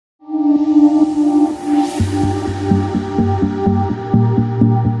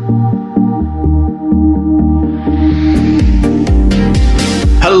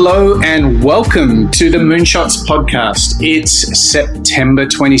Hello and welcome to the Moonshots podcast. It's September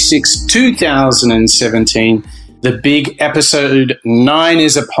 26, 2017. The big episode 9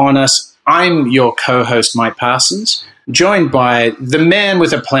 is upon us. I'm your co-host, Mike Parsons, joined by the man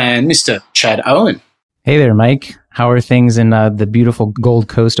with a plan, Mr. Chad Owen. Hey there, Mike. How are things in the beautiful Gold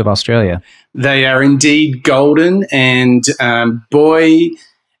Coast of Australia? They are indeed golden, and boy,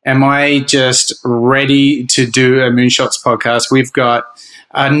 am I just ready to do a Moonshots podcast. We've got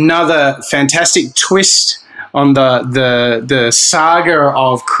another fantastic twist on the saga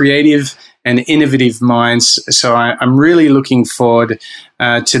of creative and innovative minds. So I'm really looking forward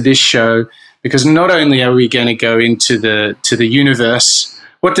to this show, because not only are we going to go into the universe.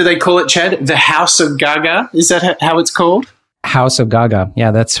 What do they call it, Chad? The House of Gaga? Is that how it's called? House of Gaga. Yeah,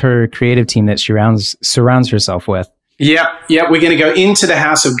 that's her creative team that she surrounds herself with. Yeah, we're going to go into the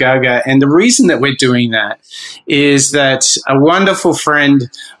House of Gaga. And the reason that we're doing that is that a wonderful friend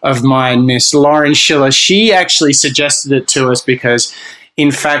of mine, Miss Lauren Schiller, she actually suggested it to us because,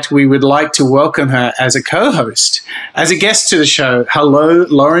 in fact, we would like to welcome her as a co-host, as a guest to the show. Hello,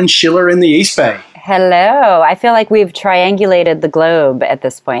 Lauren Schiller in the East Bay. Hello. I feel like we've triangulated the globe at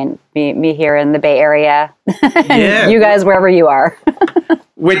this point. Me here in the Bay Area, and you guys wherever you are.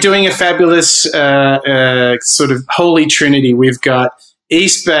 We're doing a fabulous sort of holy trinity. We've got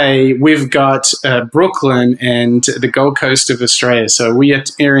East Bay, we've got Brooklyn, and the Gold Coast of Australia. So we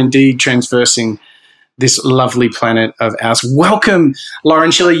are indeed transversing this lovely planet of ours. Welcome, Lauren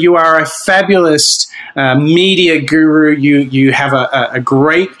Schiller. You are a fabulous media guru. You have a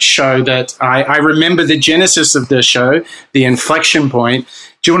great show that I remember the genesis of the show, the inflection point.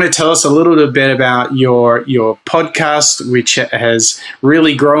 Do you want to tell us a little bit about your podcast, which has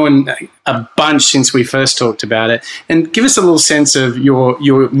really grown a bunch since we first talked about it, and give us a little sense of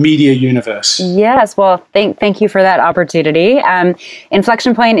your media universe? Yes, well, thank you for that opportunity.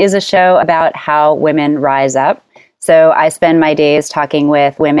 Inflection Point is a show about how women rise up. So I spend my days talking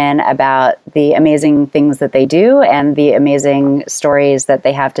with women about the amazing things that they do and the amazing stories that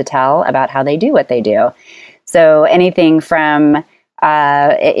they have to tell about how they do what they do. So anything from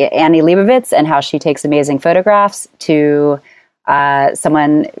Annie Leibovitz and how she takes amazing photographs to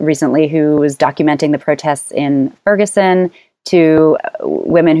someone recently who was documenting the protests in Ferguson, to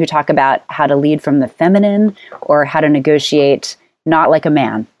women who talk about how to lead from the feminine or how to negotiate not like a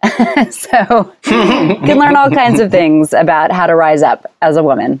man. So you can learn all kinds of things about how to rise up as a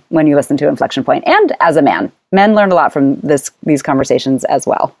woman when you listen to Inflection Point, and as a man. Men learn a lot from these conversations as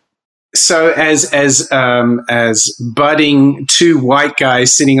well. So as budding two white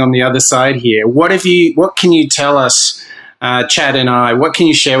guys sitting on the other side here, what can you tell us, Chad and I, what can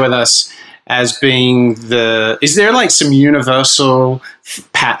you share with us as being is there like some universal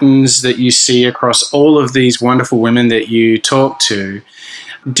patterns that you see across all of these wonderful women that you talk to?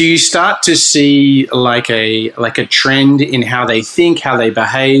 Do you start to see like a trend in how they think, how they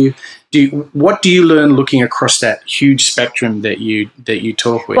behave? What do you learn looking across that huge spectrum that you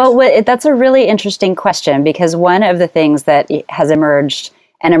talk with? Well, that's a really interesting question, because one of the things that has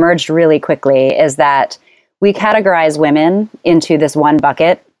emerged really quickly is that we categorize women into this one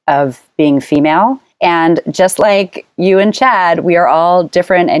bucket of being female. And just like you and Chad, we are all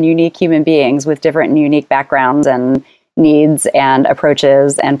different and unique human beings with different and unique backgrounds and needs and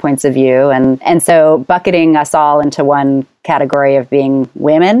approaches and points of view. And so bucketing us all into one category of being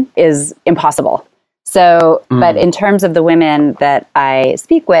women is impossible. So, but in terms of the women that I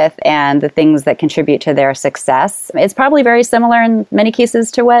speak with and the things that contribute to their success, it's probably very similar in many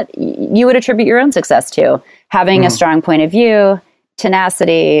cases to what you would attribute your own success to. Having a strong point of view,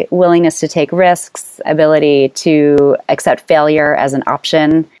 tenacity, willingness to take risks, ability to accept failure as an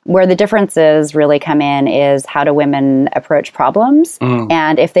option. Where the differences really come in is how do women approach problems?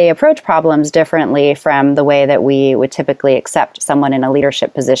 And if they approach problems differently from the way that we would typically accept someone in a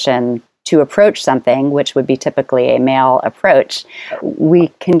leadership position to approach something, which would be typically a male approach, we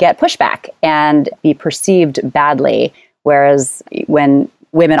can get pushback and be perceived badly. Whereas when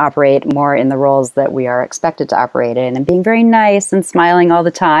women operate more in the roles that we are expected to operate in, and being very nice and smiling all the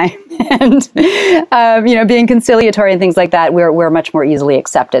time and, being conciliatory and things like that, we're much more easily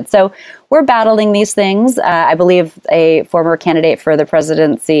accepted. So we're battling these things. I believe a former candidate for the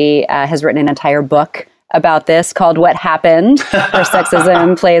presidency has written an entire book about this called What Happened, where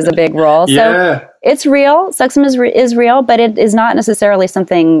sexism plays a big role. Yeah. So it's real. Sexism is real, but it is not necessarily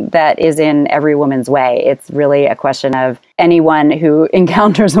something that is in every woman's way. It's really a question of anyone who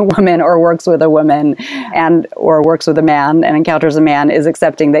encounters a woman or works with a woman or works with a man and encounters a man is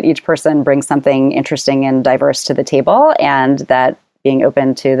accepting that each person brings something interesting and diverse to the table, and that being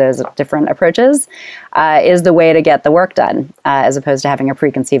open to those different approaches is the way to get the work done, as opposed to having a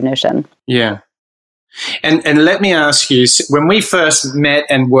preconceived notion. Yeah. And let me ask you, when we first met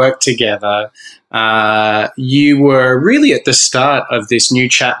and worked together, you were really at the start of this new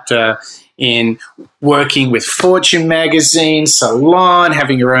chapter in working with Fortune magazine, Salon,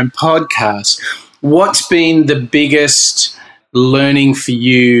 having your own podcast. What's been the biggest learning for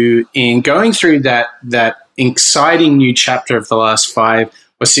you in going through that exciting new chapter of the last 5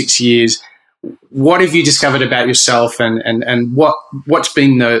 or 6 years? What have you discovered about yourself, and what's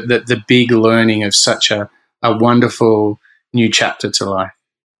been the big learning of such a wonderful new chapter to life?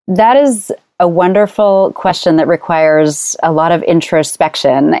 That is a wonderful question that requires a lot of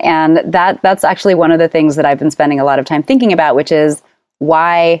introspection. And that's actually one of the things that I've been spending a lot of time thinking about, which is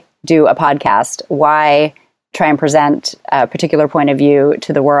why do a podcast? Why try and present a particular point of view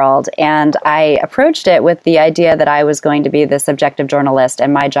to the world? And I approached it with the idea that I was going to be this objective journalist,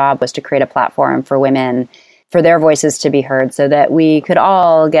 and my job was to create a platform for women, for their voices to be heard, so that we could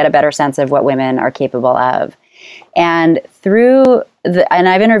all get a better sense of what women are capable of. And and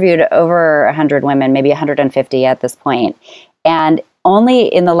I've interviewed over 100 women, maybe 150 at this point. And only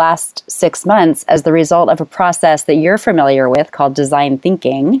in the last 6 months, as the result of a process that you're familiar with called design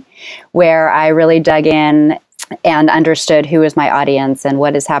thinking, where I really dug in and understood who is my audience and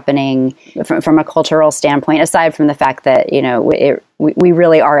what is happening from a cultural standpoint, aside from the fact that, we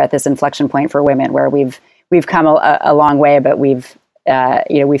really are at this inflection point for women where we've come a long way, but we've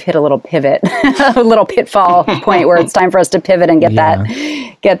hit a little pivot, a little pitfall point where it's time for us to pivot and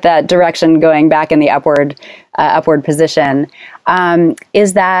get that direction going back in the upward position.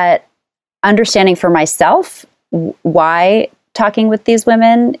 Is that understanding for myself why talking with these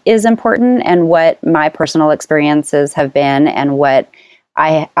women is important, and what my personal experiences have been, and what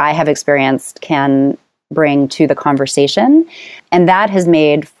I have experienced can bring to the conversation. And that has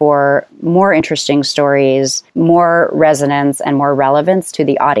made for more interesting stories, more resonance, and more relevance to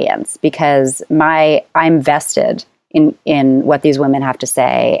the audience, because I'm vested in what these women have to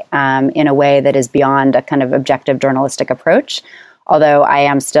say in a way that is beyond a kind of objective journalistic approach. Although I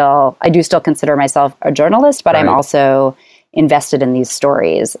do still consider myself a journalist, but right. I'm also invested in these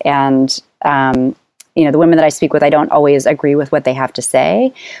stories. And the women that I speak with, I don't always agree with what they have to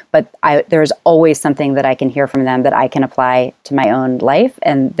say, but there's always something that I can hear from them that I can apply to my own life.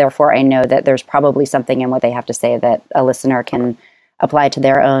 And therefore, I know that there's probably something in what they have to say that a listener can apply to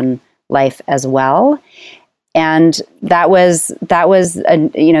their own life as well. And that is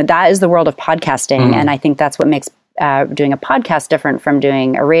the world of podcasting. And I think that's what makes doing a podcast different from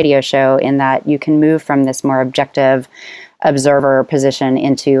doing a radio show, in that you can move from this more objective observer position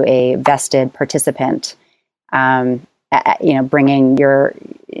into a vested participant, bringing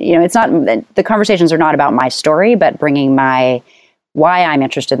it's not, the conversations are not about my story, but bringing why I'm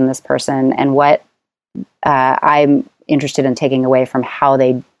interested in this person and what I'm interested in taking away from how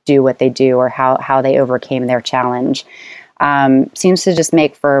they do what they do, or how they overcame their challenge. Seems to just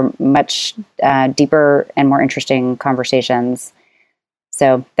make for much deeper and more interesting conversations.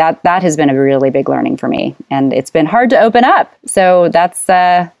 So that has been a really big learning for me, and it's been hard to open up. So that's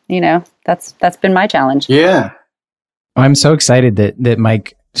been my challenge. Yeah. I'm so excited that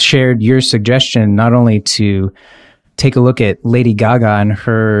Mike shared your suggestion, not only to take a look at Lady Gaga and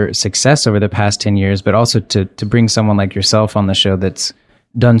her success over the past 10 years, but also to bring someone like yourself on the show that's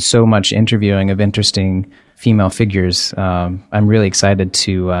done so much interviewing of interesting female figures. I'm really excited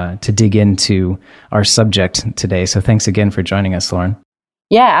to dig into our subject today. So thanks again for joining us, Lauren.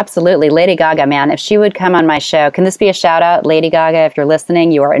 Yeah, absolutely. Lady Gaga, man, if she would come on my show, can this be a shout out? Lady Gaga, if you're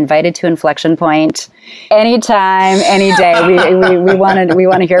listening, you are invited to Inflection Point anytime, any day. We want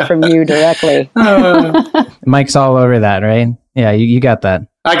to hear from you directly. Mike's all over that, right? Yeah, you got that.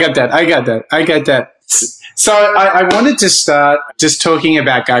 I got that. So I wanted to start just talking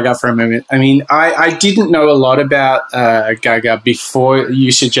about Gaga for a moment. I mean, I didn't know a lot about Gaga before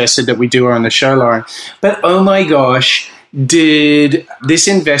you suggested that we do her on the show, Lauren. But oh my gosh, did this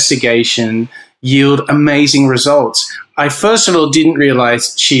investigation yield amazing results. I first of all didn't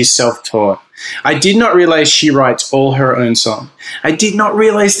realize she is self-taught. I did not realize she writes all her own songs. I did not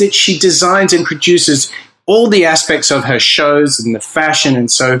realize that she designs and produces all the aspects of her shows and the fashion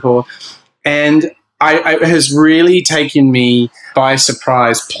and so forth. And it has really taken me by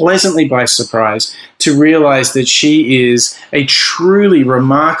surprise, pleasantly by surprise, to realize that she is a truly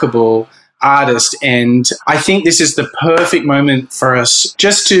remarkable artist. And I think this is the perfect moment for us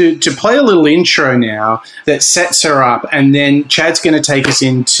just to play a little intro now that sets her up. And then Chad's going to take us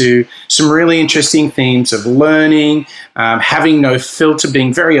into some really interesting themes of learning, having no filter,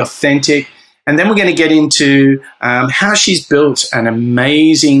 being very authentic. And then we're going to get into how she's built an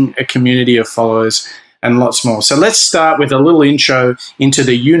amazing community of followers and lots more. So let's start with a little intro into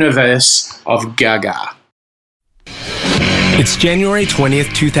the universe of Gaga. It's January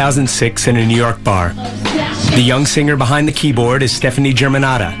 20th, 2006 in a New York bar. The young singer behind the keyboard is Stephanie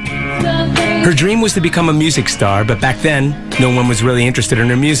Germanotta. Her dream was to become a music star, but back then, no one was really interested in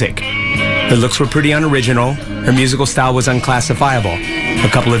her music. Her looks were pretty unoriginal. Her musical style was unclassifiable. A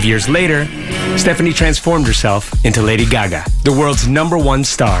couple of years later, Stephanie transformed herself into Lady Gaga, the world's #1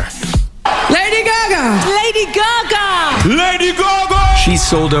 star. Lady Gaga! Lady Gaga! Lady Gaga! She's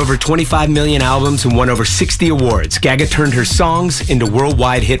sold over 25 million albums and won over 60 awards. Gaga turned her songs into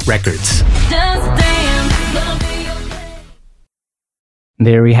worldwide hit records.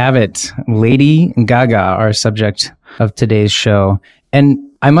 There we have it. Lady Gaga, our subject of today's show. And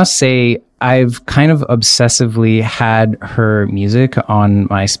I must say, I've kind of obsessively had her music on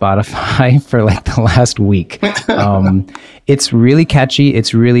my Spotify for like the last week. It's really catchy.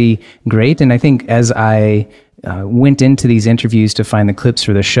 It's really great. And I think as I went into these interviews to find the clips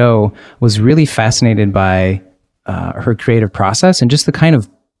for the show, was really fascinated by her creative process and just the kind of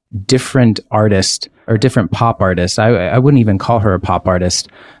different artist or different pop artist. I wouldn't even call her a pop artist.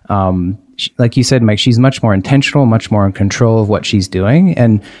 Like you said, Mike, she's much more intentional, much more in control of what she's doing.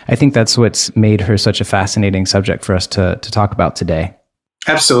 And I think that's what's made her such a fascinating subject for us to talk about today.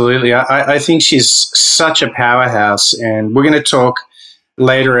 Absolutely. I think she's such a powerhouse. And we're going to talk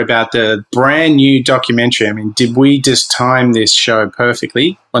later about the brand new documentary. I mean, did we just time this show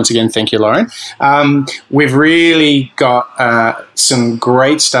perfectly? Once again, thank you, Lauren. We've really got some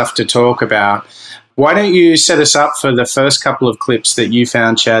great stuff to talk about. Why don't you set us up for the first couple of clips that you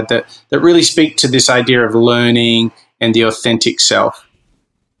found, Chad, that really speak to this idea of learning and the authentic self?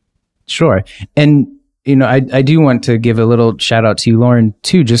 Sure. And, you know, I do want to give a little shout out to you, Lauren,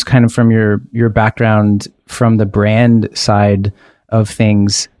 too, just kind of from your background from the brand side of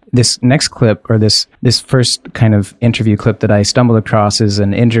things. This next clip, or this first kind of interview clip that I stumbled across, is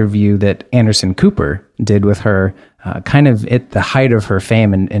an interview that Anderson Cooper did with her kind of at the height of her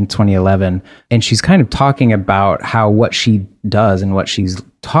fame in 2011. And she's kind of talking about how what she does and what she's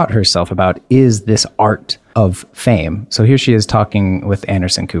taught herself about is this art of fame. So here she is talking with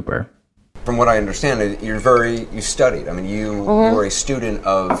Anderson Cooper. From what I understand, you studied. I mean, you were a student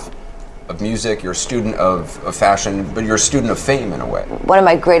of music, you're a student of fashion, but you're a student of fame in a way. One of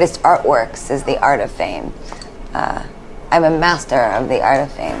my greatest artworks is the art of fame. I'm a master of the art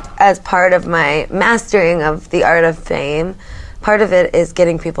of fame. As part of my mastering of the art of fame, part of it is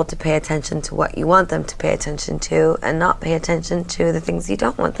getting people to pay attention to what you want them to pay attention to and not pay attention to the things you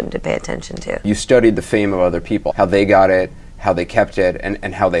don't want them to pay attention to. You studied the fame of other people, how they got it, how they kept it,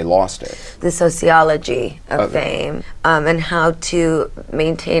 and how they lost it. The sociology of fame, and how to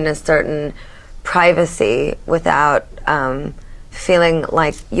maintain a certain privacy without feeling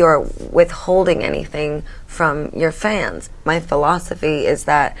like you're withholding anything from your fans. My philosophy is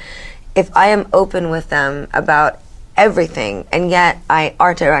that if I am open with them about everything, and yet I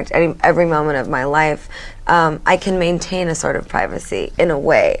art direct every moment of my life, I can maintain a sort of privacy in a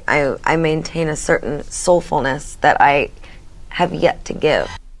way. I maintain a certain soulfulness that I have yet to give.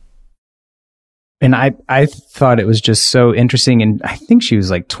 And I thought it was just so interesting. And I think she was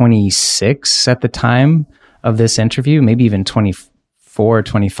like 26 at the time of this interview, maybe even 24,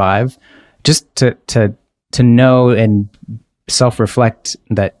 25, just to know and self-reflect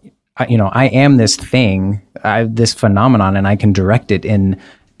that, you know, I am this thing, this phenomenon, and I can direct it in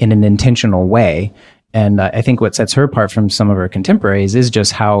an intentional way. And I think what sets her apart from some of her contemporaries is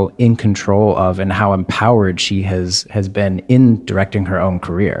just how in control of and how empowered she has been in directing her own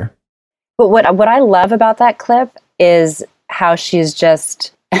career. But what I love about that clip is how she's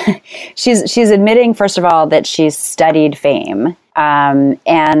just she's admitting, first of all, that she's studied fame,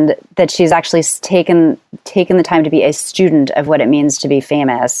 and that she's actually taken the time to be a student of what it means to be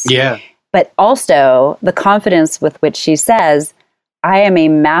famous. Yeah. But also the confidence with which she says, "I am a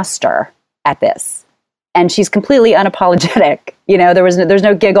master at this." And she's completely unapologetic. You know, there's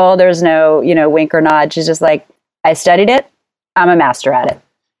no giggle, there's no, wink or nod. She's just like, I studied it, I'm a master at it.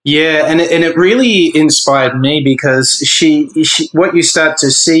 Yeah, and it really inspired me because she what you start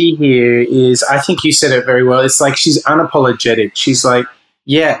to see here is, I think you said it very well, it's like she's unapologetic. She's like,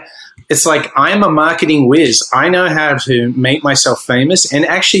 yeah, it's like I'm a marketing whiz. I know how to make myself famous and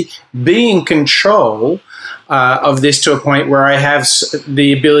actually be in control of this to a point where I have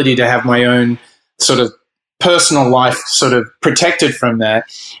the ability to have my own sort of personal life sort of protected from that.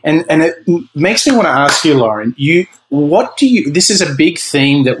 And it makes me want to ask you, Lauren, this is a big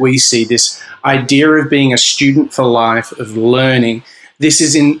theme that we see, this idea of being a student for life, of learning. This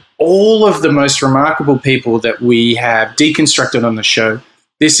is in all of the most remarkable people that we have deconstructed on the show.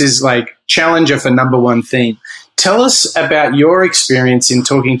 This is like challenger for number one theme. Tell us about your experience in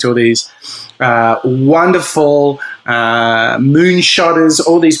talking to all these wonderful moonshotters,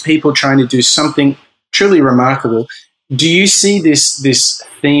 all these people trying to do something truly remarkable. Do you see this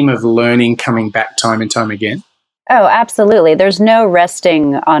theme of learning coming back time and time again? Oh, absolutely. There's no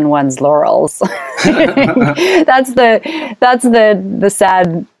resting on one's laurels. That's the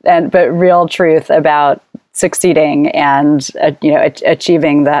sad but real truth about succeeding and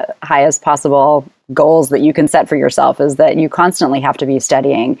achieving the highest possible goals that you can set for yourself, is that you constantly have to be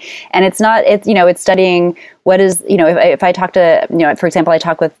studying. And it's studying what is, if I talk to, for example, I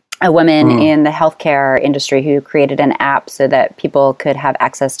talk with a woman in the healthcare industry who created an app so that people could have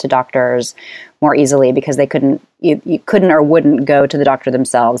access to doctors more easily because they couldn't or wouldn't go to the doctor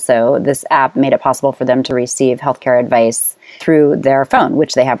themselves. So this app made it possible for them to receive healthcare advice through their phone,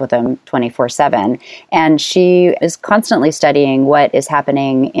 which they have with them 24/7. And she is constantly studying what is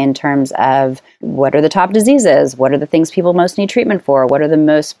happening in terms of what are the top diseases, what are the things people most need treatment for, what are the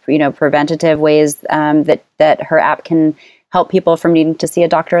most preventative ways that her app can help people from needing to see a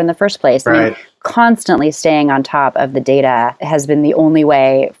doctor in the first place. Right. I mean, constantly staying on top of the data has been the only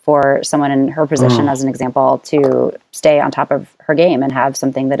way for someone in her position, as an example, to stay on top of her game and have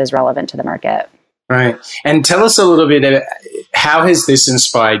something that is relevant to the market. Right. And tell us a little bit about how has this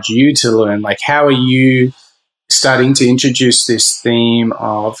inspired you to learn? Like, how are you starting to introduce this theme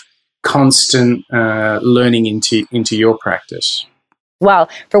of constant learning into your practice? Well,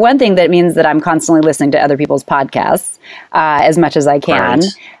 for one thing, that means that I'm constantly listening to other people's podcasts as much as I can.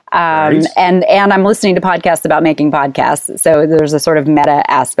 Right. And I'm listening to podcasts about making podcasts. So there's a sort of meta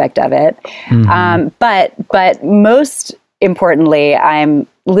aspect of it. Mm-hmm. But most importantly, I'm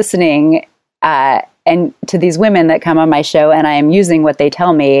listening and to these women that come on my show, and I am using what they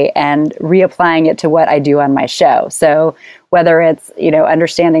tell me and reapplying it to what I do on my show. So whether it's,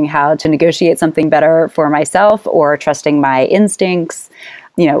 understanding how to negotiate something better for myself or trusting my instincts,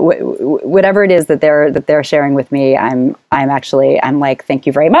 whatever it is that they're sharing with me, I'm like, thank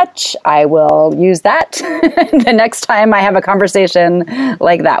you very much. I will use that the next time I have a conversation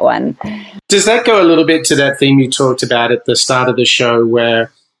like that one. Does that go a little bit to that theme you talked about at the start of the show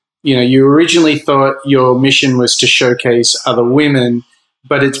where, you originally thought your mission was to showcase other women,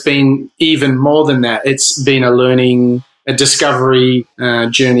 but it's been even more than that. It's been a discovery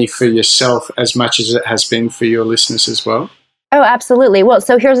journey for yourself as much as it has been for your listeners as well? Oh, absolutely. Well,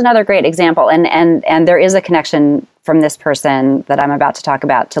 so here's another great example. And there is a connection from this person that I'm about to talk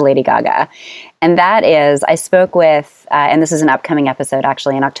about to Lady Gaga. And that is, I spoke with, and this is an upcoming episode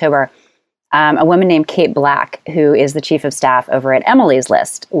actually in October, a woman named Kate Black, who is the chief of staff over at Emily's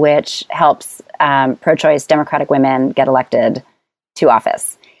List, which helps pro-choice Democratic women get elected to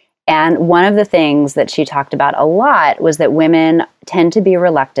office. And one of the things that she talked about a lot was that women tend to be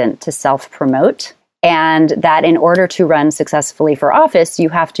reluctant to self-promote, and that in order to run successfully for office, you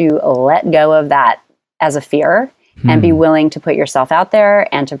have to let go of that as a fear and be willing to put yourself out there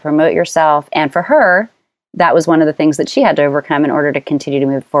and to promote yourself. And for her, that was one of the things that she had to overcome in order to continue to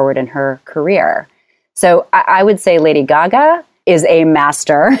move forward in her career. So I would say Lady Gaga is a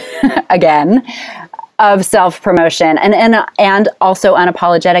master, again, of self-promotion and also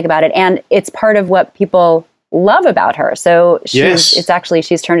unapologetic about it. And it's part of what people love about her. So she's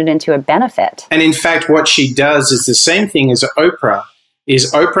turned it into a benefit. And in fact, what she does is the same thing as Oprah.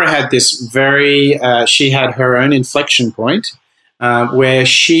 Oprah had this she had her own inflection point where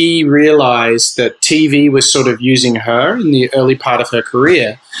she realized that TV was sort of using her in the early part of her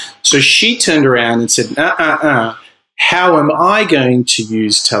career. So she turned around and said, how am I going to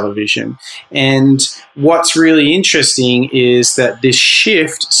use television? And what's really interesting is that this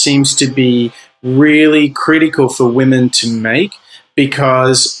shift seems to be really critical for women to make,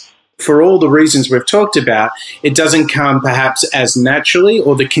 because for all the reasons we've talked about, it doesn't come perhaps as naturally,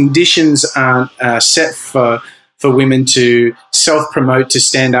 or the conditions aren't set for women to self-promote, to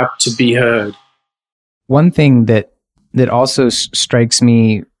stand up, to be heard. One thing that also strikes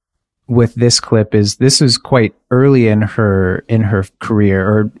me with this clip is this was quite early in her career,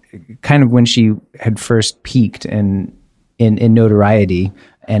 or kind of when she had first peaked in notoriety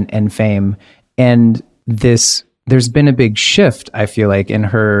and fame. And there's been a big shift, I feel like, in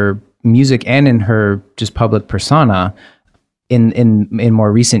her music and in her just public persona in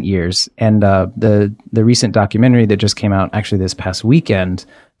more recent years. And the recent documentary that just came out actually this past weekend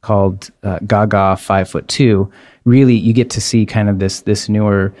called Gaga 5'2", really you get to see kind of this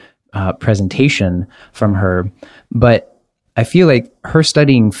newer presentation from her. But I feel like her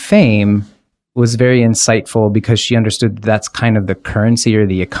studying fame was very insightful because she understood that's kind of the currency or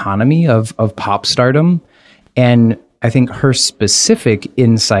the economy of pop stardom. And I think her specific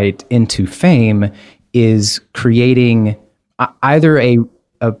insight into fame is creating either a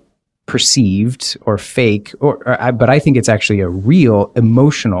perceived or fake, but I think it's actually a real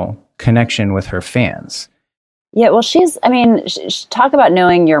emotional connection with her fans. Yeah, well, talk about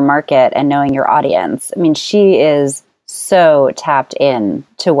knowing your market and knowing your audience. I mean, she is so tapped in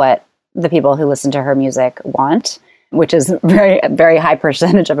to what the people who listen to her music want, which is very, very high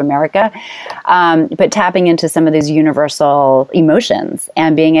percentage of America. But tapping into some of these universal emotions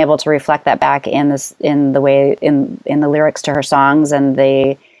and being able to reflect that back in the lyrics to her songs and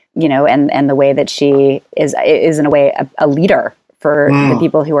the way that she is in a way a leader for the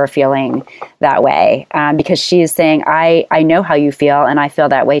people who are feeling that way, because she's saying, I know how you feel and I feel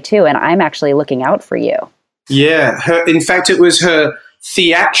that way too, and I'm actually looking out for you. Yeah, in fact, it was her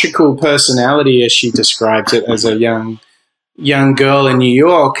theatrical personality, as she described it, as a young girl in New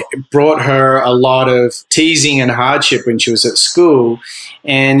York, brought her a lot of teasing and hardship when she was at school.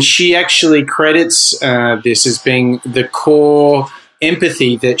 And she actually credits this as being the core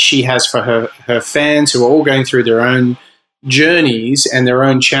empathy that she has for her fans who are all going through their own journeys and their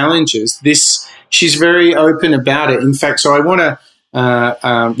own challenges. She's very open about it. In fact, so I want to,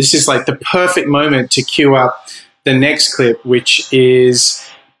 this is like the perfect moment to cue up the next clip, which is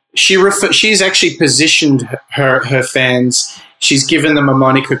she's actually positioned her fans. She's given them a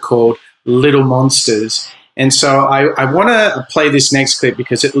moniker called Little Monsters. And so I want to play this next clip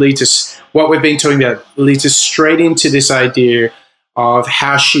because it leads us, what we've been talking about, leads us straight into this idea of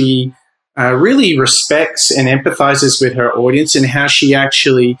how she really respects and empathizes with her audience and how she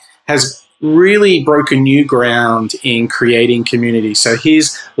actually has really broken new ground in creating community. So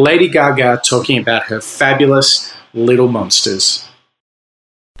here's Lady Gaga talking about her fabulous Little Monsters.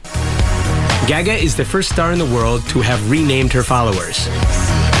 Gaga is the first star in the world to have renamed her followers.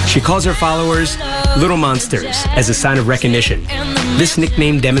 She calls her followers Little Monsters as a sign of recognition. This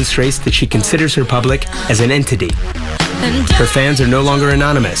nickname demonstrates that she considers her public as an entity. Her fans are no longer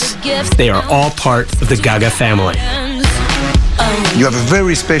anonymous. They are all part of the Gaga family. You have a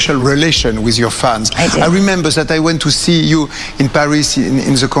very special relation with your fans. I do. I remember that I went to see you in Paris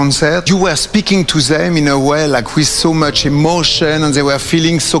in the concert. You were speaking to them in a way like with so much emotion, and they were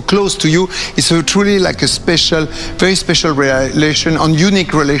feeling so close to you. It's truly like a special, very special relation, and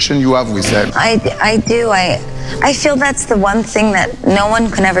unique relation you have with them. I do. I feel that's the one thing that no one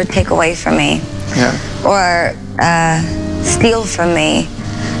can ever take away from me. Yeah. Or steal from me.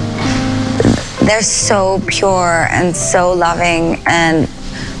 They're so pure and so loving, and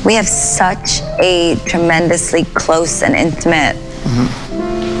we have such a tremendously close and intimate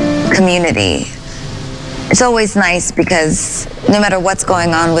community. It's always nice because no matter what's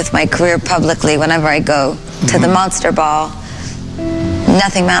going on with my career publicly, whenever I go to the Monster Ball,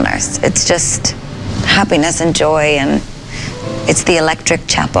 nothing matters. It's just happiness and joy, and it's the Electric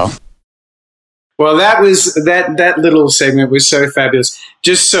Chapel. Well, that little segment was so fabulous.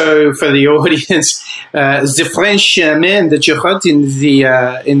 Just so for the audience, the French man that you heard in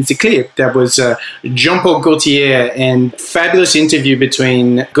the clip, that was Jean-Paul Gaultier, and fabulous interview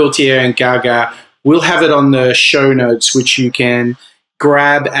between Gaultier and Gaga. We'll have it on the show notes, which you can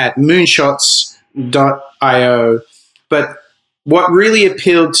grab at moonshots.io. But what really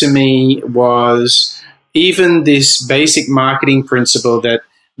appealed to me was even this basic marketing principle that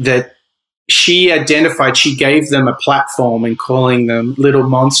she identified. She gave them a platform in calling them Little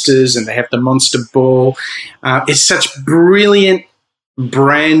Monsters, and they have the Monster Ball. It's such brilliant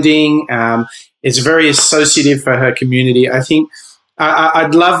branding. It's very associative for her community. I think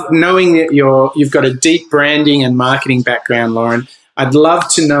I'd love, knowing that you've got a deep branding and marketing background, Lauren, I'd love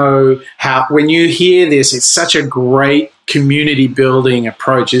to know how, when you hear this, it's such a great community building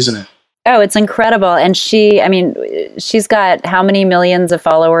approach, isn't it? Oh, it's incredible. And she's got how many millions of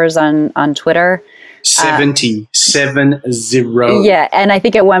followers on Twitter? 70. Yeah, and I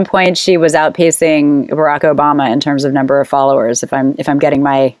think at one point she was outpacing Barack Obama in terms of number of followers, if I'm getting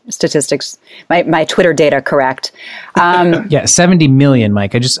my statistics, my Twitter data correct. Yeah, 70 million,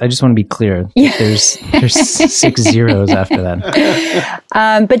 Mike. I just want to be clear. Yeah. There's 6 zeros after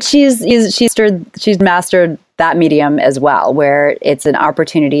that. But she's mastered that medium as well, where it's an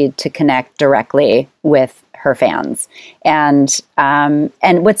opportunity to connect directly with her fans. And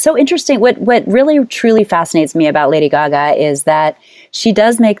what's so interesting, what really truly fascinates me about Lady Gaga is that she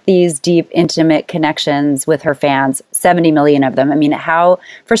does make these deep, intimate connections with her fans, 70 million of them. I mean,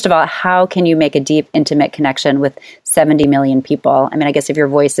 first of all, how can you make a deep, intimate connection with 70 million people? I mean, I guess if your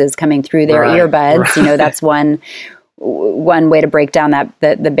voice is coming through their earbuds, you know, that's one way to break down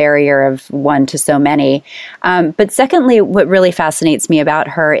the barrier of one to so many. But secondly, what really fascinates me about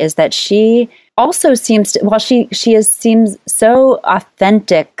her is that she also seems to, while she seems so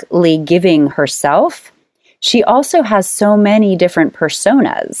authentically giving herself, she also has so many different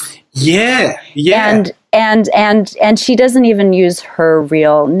personas. Yeah. And she doesn't even use her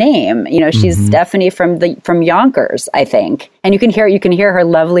real name. You know, she's Stephanie from Yonkers, I think. And you can hear her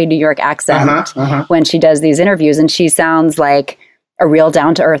lovely New York accent when she does these interviews, and she sounds like a real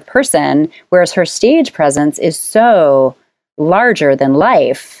down-to-earth person, whereas her stage presence is so larger than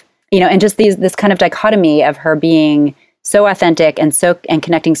life. You know, and just this kind of dichotomy of her being so authentic and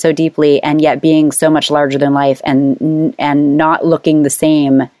connecting so deeply, and yet being so much larger than life and not looking the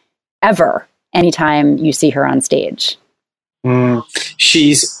same ever anytime you see her on stage.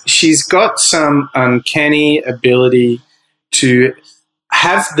 She's got some uncanny ability to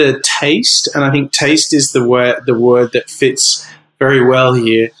have the taste, and I think taste is the word that fits very well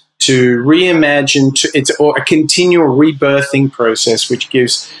here, to reimagine. It's a continual rebirthing process, which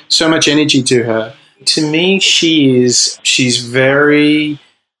gives so much energy to her. To me, she's very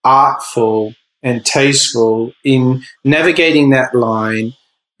artful and tasteful in navigating that line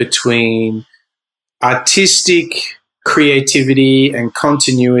between artistic creativity and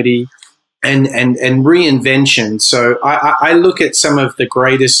continuity and reinvention. So I look at some of the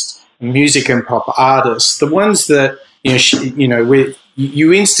greatest music and pop artists, the ones that,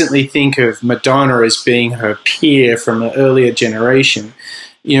 you instantly think of Madonna as being her peer from an earlier generation.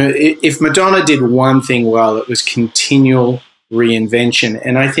 You know, if Madonna did one thing well, it was continual reinvention.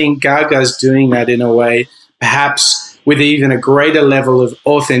 And I think Gaga's doing that in a way, perhaps with even a greater level of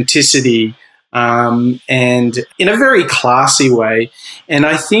authenticity, and in a very classy way. And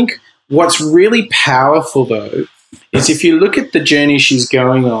I think what's really powerful, though, is if you look at the journey she's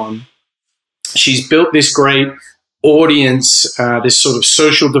going on, she's built this great audience, this sort of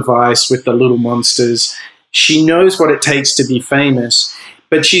social device with the Little Monsters. She knows what it takes to be famous,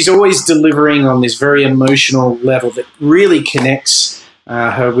 but she's always delivering on this very emotional level that really connects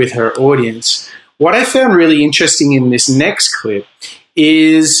her with her audience. What I found really interesting in this next clip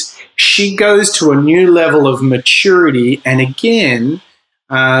is she goes to a new level of maturity, and again,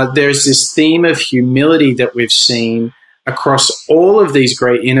 there's this theme of humility that we've seen across all of these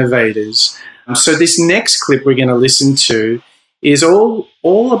great innovators. So this next clip we're going to listen to is all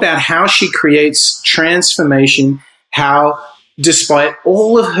about how she creates transformation, how despite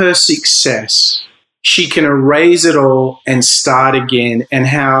all of her success, she can erase it all and start again, and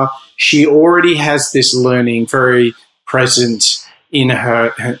how she already has this learning very present in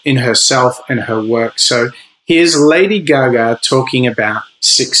herself and her work. So here's Lady Gaga talking about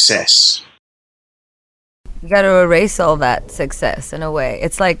success. You got to erase all that success in a way.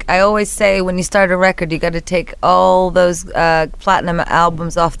 It's like I always say, when you start a record, you got to take all those platinum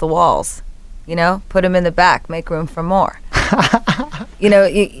albums off the walls. You know, put them in the back, make room for more. You know,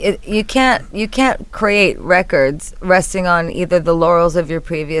 you can't create records resting on either the laurels of your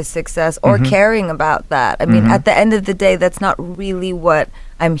previous success or caring about that. I mean, at the end of the day, that's not really what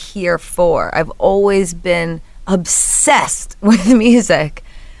I'm here for. I've always been obsessed with music,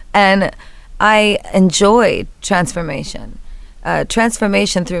 and I enjoy transformation.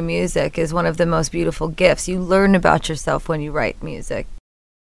 Transformation through music is one of the most beautiful gifts. You learn about yourself when you write music.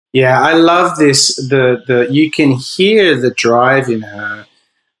 Yeah, I love this. You can hear the drive in her.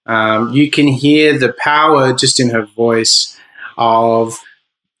 You can hear the power just in her voice of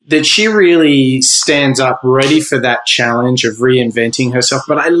that she really stands up ready for that challenge of reinventing herself.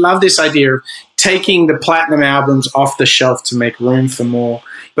 But I love this idea of taking the platinum albums off the shelf to make room for more.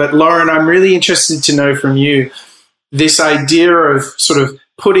 But Lauren, I'm really interested to know from you this idea of sort of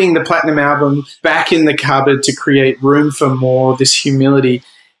putting the platinum album back in the cupboard to create room for more, this humility.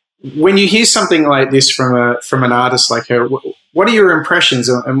 When you hear something like this from an artist like her, what are your impressions,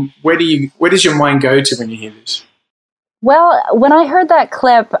 and where does your mind go to when you hear this? Well, when I heard that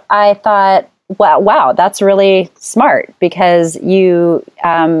clip, I thought, wow, that's really smart, because you're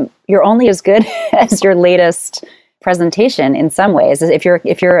only as good as your latest presentation in some ways. If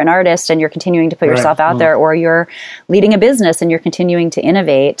you're an artist and you're continuing to put yourself out there, or you're leading a business and you're continuing to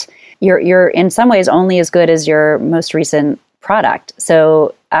innovate, you're in some ways only as good as your most recent product.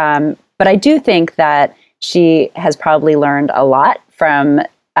 So, but I do think that she has probably learned a lot from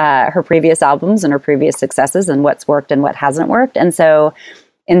her previous albums and her previous successes and what's worked and what hasn't worked. And so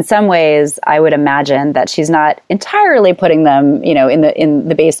in some ways, I would imagine that she's not entirely putting them, in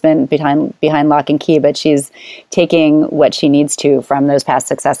the basement behind lock and key, but she's taking what she needs to from those past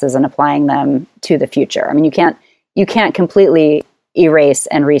successes and applying them to the future. I mean, you can't completely erase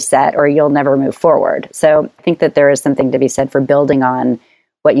and reset, or you'll never move forward. So I think that there is something to be said for building on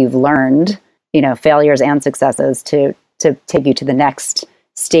what you've learned, failures and successes to take you to the next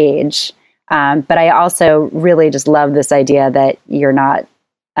stage. But I also really just love this idea that you're not,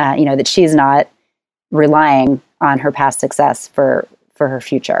 that she's not relying on her past success for her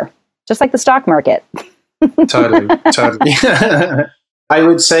future, just like the stock market. Totally. I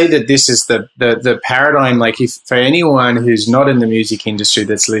would say that this is the paradigm. Like, if for anyone who's not in the music industry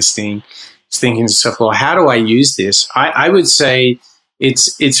that's listening, is thinking to themselves, well, how do I use this? I would say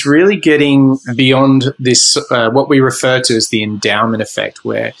it's really getting beyond this, what we refer to as the endowment effect,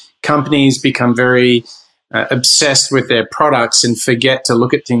 where companies become very obsessed with their products and forget to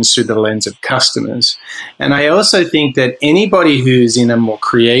look at things through the lens of customers. And I also think that anybody who's in a more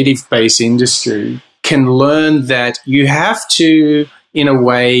creative-based industry can learn that you have to, in a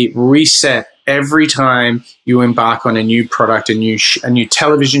way, reset every time you embark on a new product, a new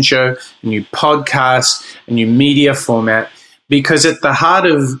television show, a new podcast, a new media format. Because at the heart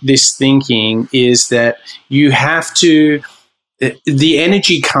of this thinking is that you have to, the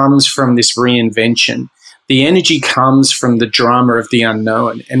energy comes from this reinvention. The energy comes from the drama of the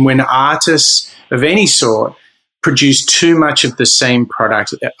unknown. And when artists of any sort produce too much of the same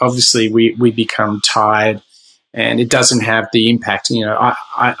product, obviously we become tired and it doesn't have the impact.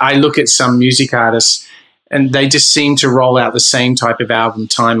 I look at some music artists and they just seem to roll out the same type of album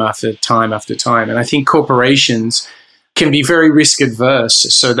time after time after time. And I think corporations can be very risk adverse.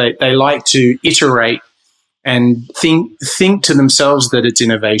 So they like to iterate and think to themselves that it's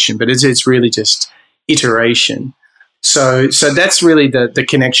innovation, but it's really just iteration. So that's really the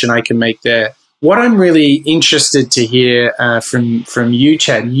connection I can make there. What I'm really interested to hear from you,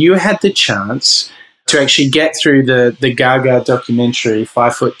 Chad, you had the chance to actually get through the Gaga documentary,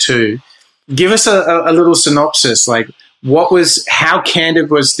 5'2". Give us a little synopsis, like how candid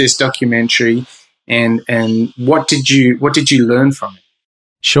was this documentary, and what did you learn from it?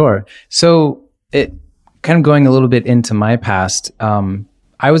 Sure. So it kind of going a little bit into my past.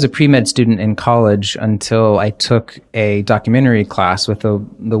 I was a pre-med student in college until I took a documentary class with the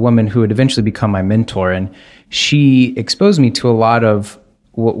woman who would eventually become my mentor. And she exposed me to a lot of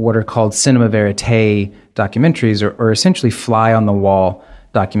what are called cinema verite documentaries, or essentially fly-on-the-wall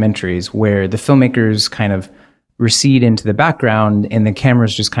documentaries, where the filmmakers kind of recede into the background and the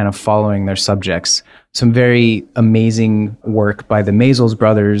camera's just kind of following their subjects. Some very amazing work by the Maisels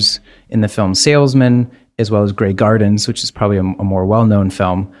brothers in the film Salesman, as well as Grey Gardens, which is probably a more well-known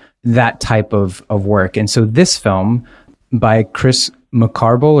film, that type of work. And so this film by Chris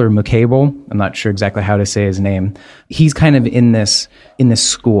McCable, I'm not sure exactly how to say his name. He's kind of in this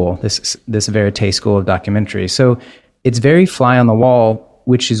school, this verite school of documentary. So it's very fly on the wall,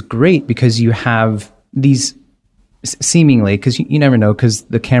 which is great because you have these seemingly, because you never know, because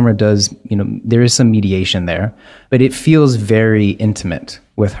the camera does, there is some mediation there, but it feels very intimate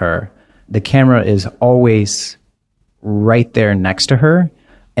with her. The camera is always right there next to her.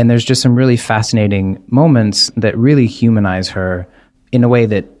 And there's just some really fascinating moments that really humanize her in a way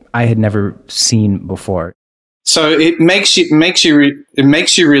that I had never seen before. So it makes you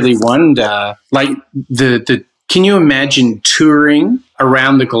really wonder, like can you imagine touring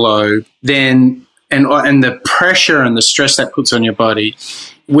around the globe then and the pressure and the stress that puts on your body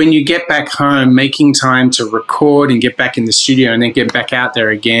when you get back home, making time to record and get back in the studio and then get back out there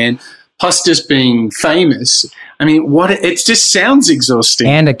again, plus just being famous. I mean, it just sounds exhausting.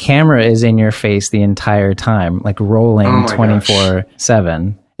 And a camera is in your face the entire time, like rolling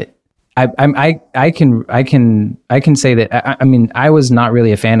 24/7. I can say that. I mean, I was not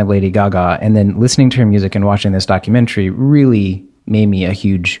really a fan of Lady Gaga, and then listening to her music and watching this documentary really made me a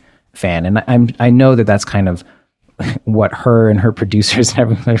huge fan. And I know that that's kind of what her and her producers and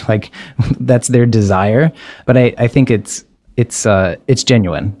everything, like, that's their desire. But I think it's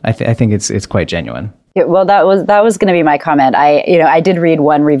genuine. I think it's quite genuine. Yeah, well, that was going to be my comment. I did read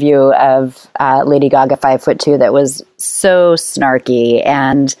one review of Lady Gaga 5'2" that was so snarky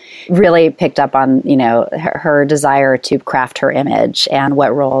and really picked up on her desire to craft her image and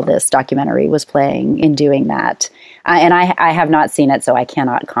what role this documentary was playing in doing that. And I have not seen it, so I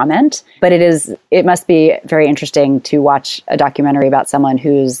cannot comment. But it must be very interesting to watch a documentary about someone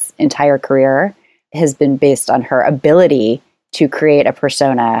whose entire career has been based on her ability to create a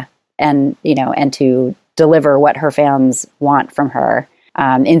persona and to deliver what her fans want from her.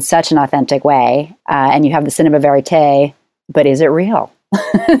 in such an authentic way. And you have the cinema verite, but is it real?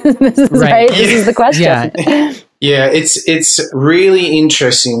 This is right. This is the question. Yeah, it's really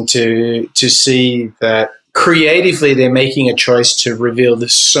interesting to see that creatively they're making a choice to reveal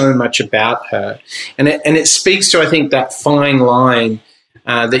this so much about her, and it speaks to, I think, that fine line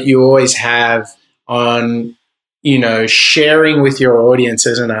that you always have on, sharing with your audience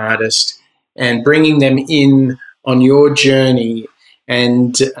as an artist and bringing them in on your journey.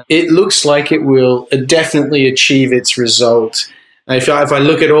 And it looks like it will definitely achieve its result. If I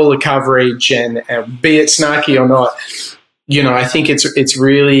look at all the coverage and be it snarky or not, I think it's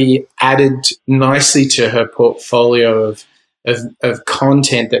really added nicely to her portfolio of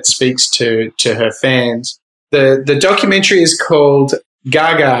content that speaks to her fans. The documentary is called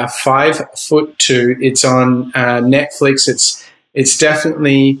Gaga 5'2". It's on Netflix. It's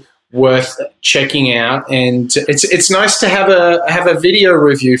definitely worth checking out, and it's nice to have a video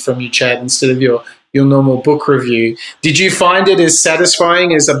review from you, Chad, instead of your normal book review. Did you find it as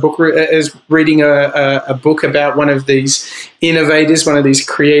satisfying as as reading a book about one of these innovators, one of these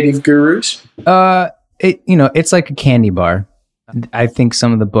creative gurus? It's like a candy bar. I think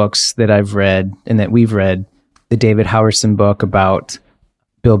some of the books that I've read and that we've read, the David Howerson book about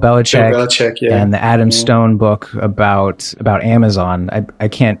Bill Belichick, and the Adam Stone book about Amazon. I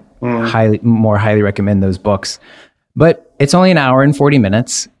can't highly recommend those books. But it's only an hour and 40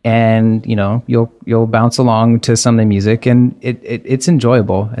 minutes, and you'll bounce along to some of the music, and it's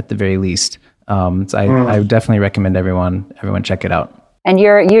enjoyable at the very least. So I would definitely recommend everyone check it out. And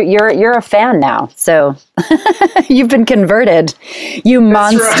you're a fan now, so you've been converted. You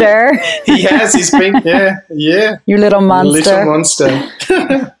monster! Right. He has. He's been. Yeah. You little monster.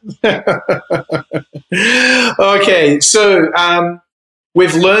 Okay, so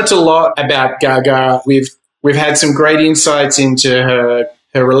we've learnt a lot about Gaga. We've had some great insights into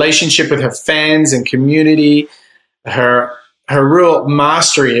her relationship with her fans and community, her real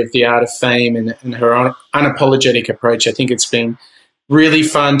mastery of the art of fame, and her unapologetic approach. I think it's been really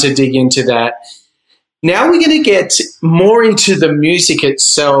fun to dig into that. Now we're going to get more into the music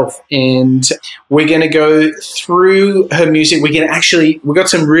itself, and we're going to go through her music. We've got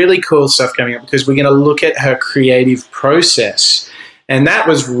some really cool stuff coming up because we're going to look at her creative process, and that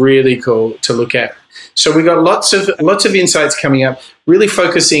was really cool to look at. So we got lots of insights coming up, really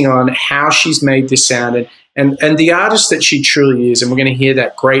focusing on how she's made this sound and the artist that she truly is, and we're going to hear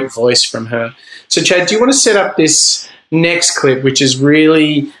that great voice from her. So Chad, do you want to set up this next clip, which is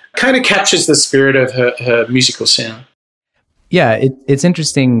really kind of captures the spirit of her musical sound? Yeah, it's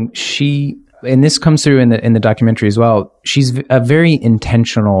interesting. And this comes through in the documentary as well. She's a very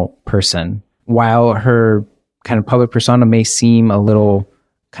intentional person. While her kind of public persona may seem a little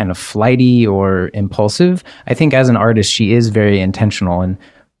kind of flighty or impulsive, I think as an artist, she is very intentional. And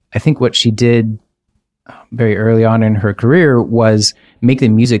I think what she did very early on in her career was make the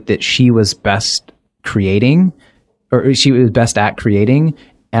music that she was best creating, or she was best at creating,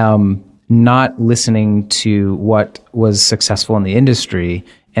 not listening to what was successful in the industry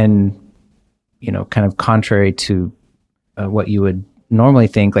and, kind of contrary to what you would normally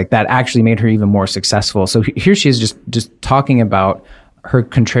think, like that actually made her even more successful. So here she is just talking about her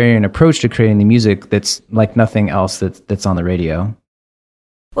contrarian approach to creating the music that's like nothing else that's on the radio.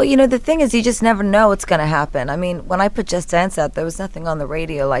 Well, the thing is, you just never know what's going to happen. I mean, when I put Just Dance out, there was nothing on the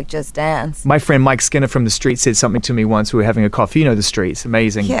radio like Just Dance. My friend Mike Skinner from The Streets said something to me once. We were having a coffee. The Streets,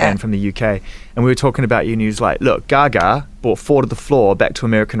 amazing band from the UK. And we were talking about you, and he was like, look, Gaga brought Four to the Floor back to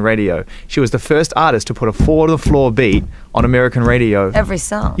American radio. She was the first artist to put a Four to the Floor beat on American radio. Every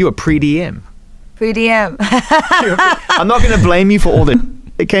song. You were pre-DM. Pre-DM. I'm not going to blame you for all the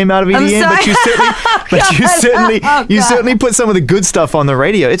it came out of EDM, but you certainly put some of the good stuff on the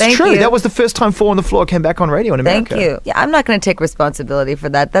radio. It's Thank true. You. That was the first time Four on the Floor came back on radio in America. Thank you. Yeah, I'm not going to take responsibility for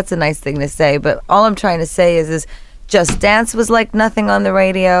that. That's a nice thing to say, but all I'm trying to say is Just Dance was like nothing on the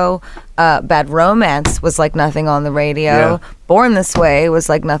radio. Bad Romance was like nothing on the radio. Yeah. Born This Way was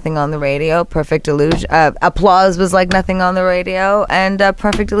like nothing on the radio. Perfect Illusion, Applause was like nothing on the radio, and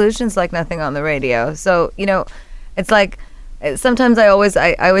Perfect Illusion's like nothing on the radio. So it's like. Sometimes I always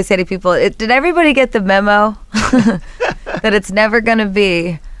say to people, did everybody get the memo that it's never going to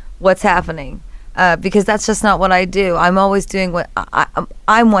be what's happening? Because that's just not what I do. I'm always doing what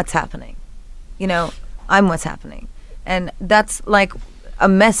I'm what's happening. I'm what's happening. And that's like a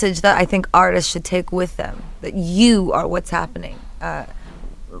message that I think artists should take with them, that you are what's happening.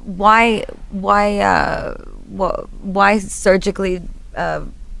 Why surgically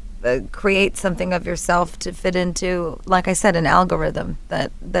create something of yourself to fit into, like I said, an algorithm.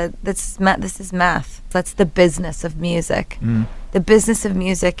 This is math. That's the business of music. The business of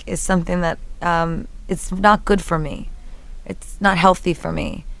music is something that it's not good for me. It's not healthy for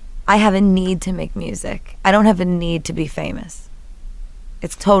me. I have a need to make music. I don't have a need to be famous.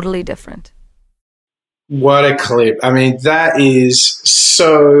 It's totally different. What a clip. I mean, that is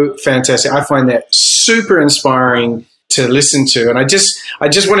so fantastic. I find that super inspiring to listen to. And I just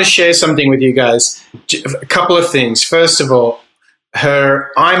want to share something with you guys. A couple of things. First of all,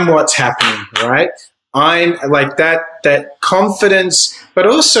 I'm what's happening, right? I'm like that confidence, but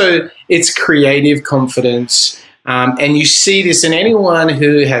also it's creative confidence. And you see this in anyone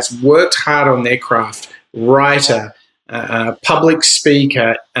who has worked hard on their craft, writer, public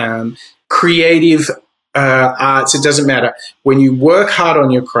speaker, creative arts, it doesn't matter. When you work hard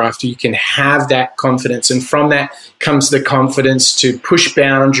on your craft, you can have that confidence. And from that comes the confidence to push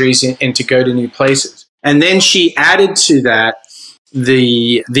boundaries and to go to new places. And then she added to that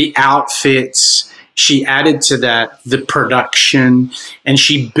the outfits. She added to that the production, and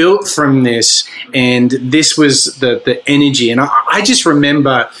she built from this. And this was the energy. And I just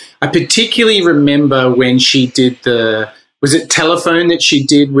remember, I particularly remember when she did was it Telephone that she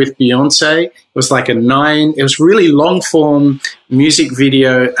did with Beyonce? It was like it was really long form music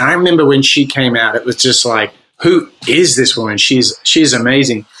video. And I remember when she came out, it was just like, who is this woman? She's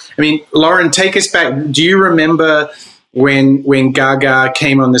amazing. I mean, Lauren, take us back. Do you remember when Gaga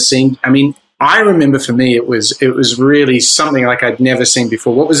came on the scene? I mean, I remember for me, it was really something like I'd never seen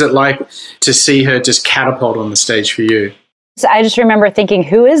before. What was it like to see her just catapult on the stage for you? So I just remember thinking,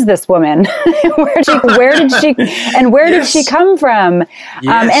 who is this woman? where did she come from?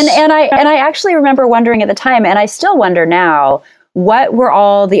 Yes. And I actually remember wondering at the time, and I still wonder now, what were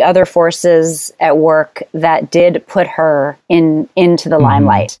all the other forces at work that did put her into the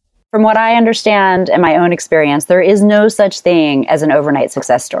limelight? From what I understand and my own experience, there is no such thing as an overnight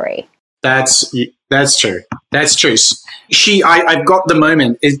success story. That's true. That's true. I've got the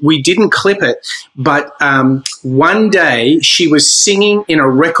moment. We didn't clip it, but one day she was singing in a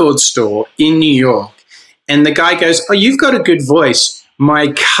record store in New York, and the guy goes, "Oh, you've got a good voice.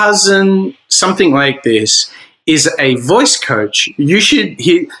 My cousin, something like this, is a voice coach. You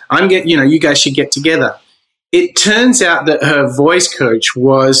guys should get together." It turns out that her voice coach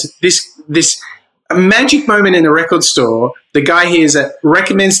was this a magic moment in a record store. The guy hears it,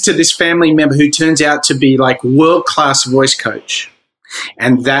 recommends to this family member who turns out to be like world-class voice coach.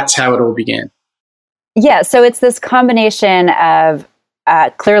 And that's how it all began. Yeah, so it's this combination of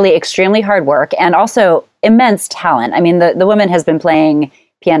clearly extremely hard work and also immense talent. I mean, the woman has been playing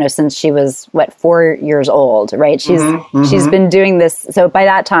piano since she was, 4 years old, right? She's been doing this. So by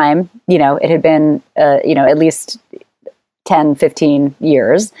that time, it had been, at least 10, 15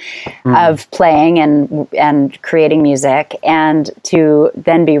 years of playing and creating music, and to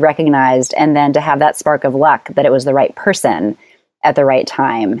then be recognized and then to have that spark of luck that it was the right person at the right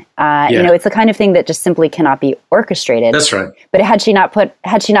time. It's the kind of thing that just simply cannot be orchestrated. That's right. But had she not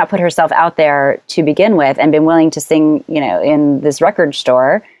put herself out there to begin with and been willing to sing, in this record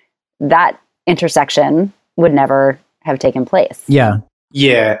store, that intersection would never have taken place. Yeah.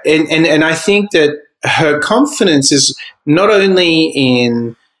 Yeah. And I think that her confidence is not only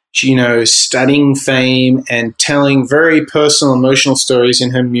in, studying fame and telling very personal, emotional stories in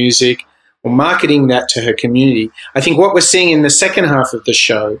her music or marketing that to her community. I think what we're seeing in the second half of the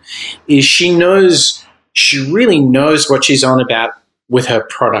show is she really knows what she's on about with her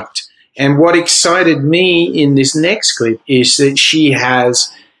product. And what excited me in this next clip is that she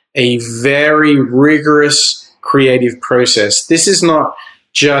has a very rigorous creative process. This is not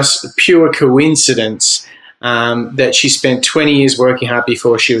just pure coincidence that she spent 20 years working hard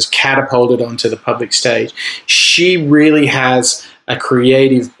before she was catapulted onto the public stage. She really has a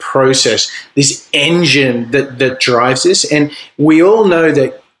creative process, this engine that drives this. And we all know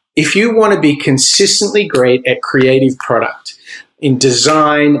that if you want to be consistently great at creative product, in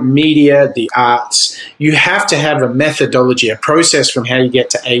design, media, the arts, you have to have a methodology, a process from how you get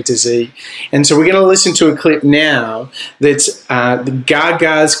to A to Z. And so we're going to listen to a clip now that's the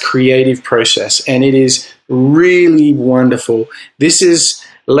Gaga's creative process, and it is really wonderful. This is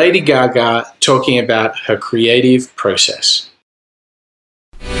Lady Gaga talking about her creative process.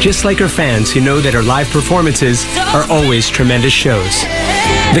 Just like her fans who know that her live performances are always tremendous shows.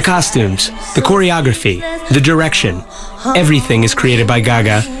 The costumes, the choreography, the direction, everything is created by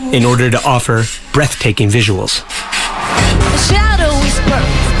Gaga in order to offer breathtaking visuals. The shadow is burnt,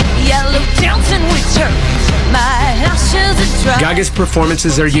 yellow dancing with her. Gaga's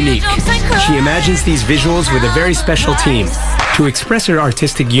performances are unique. She imagines these visuals with a very special team. To express her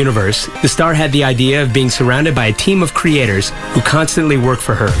artistic universe, the star had the idea of being surrounded by a team of creators who constantly work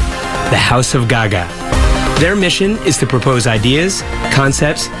for her, the House of Gaga. Their mission is to propose ideas,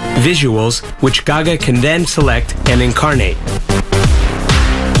 concepts, visuals, which Gaga can then select and incarnate.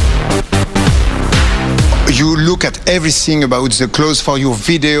 You look at everything about the clothes for your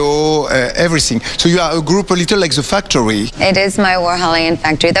video, everything. So you are a group a little like the factory. It is my Warholian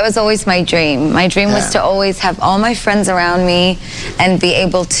factory. That was always my dream. My dream was to always have all my friends around me and be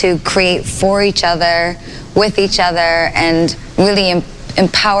able to create for each other, with each other, and really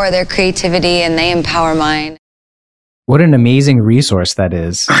empower their creativity and they empower mine. What an amazing resource that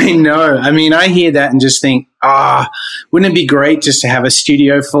is. I know. I mean, I hear that and just think, wouldn't it be great just to have a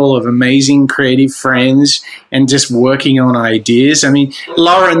studio full of amazing creative friends and just working on ideas? I mean,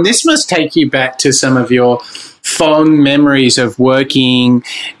 Lauren, this must take you back to some of your fond memories of working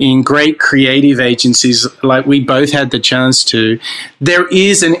in great creative agencies like we both had the chance to. There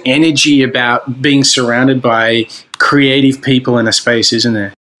is an energy about being surrounded by creative people in a space, isn't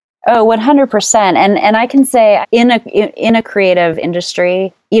there? Oh, 100%. And I can say in a creative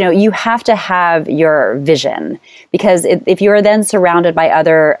industry, you have to have your vision, because if you are then surrounded by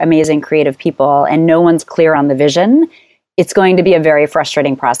other amazing creative people and no one's clear on the vision, it's going to be a very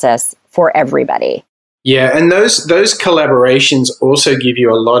frustrating process for everybody. Yeah, and those collaborations also give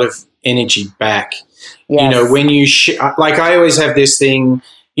you a lot of energy back. Yes. When you like I always have this thing,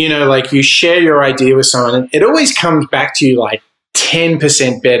 like you share your idea with someone and it always comes back to you like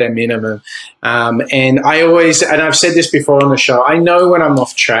 10% better minimum. And I've said this before on the show, I know when I'm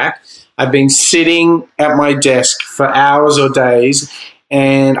off track. I've been sitting at my desk for hours or days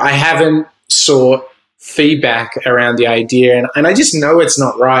and I haven't sought feedback around the idea. And I just know it's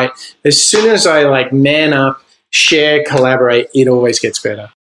not right. As soon as I man up, share, collaborate, it always gets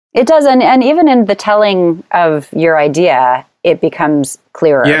better. It does. And even in the telling of your idea, it becomes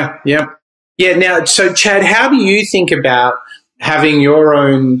clearer. Yeah. Now, so Chad, how do you think about having your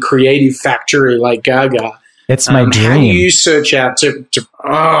own creative factory like Gaga? It's my dream. How do you search out to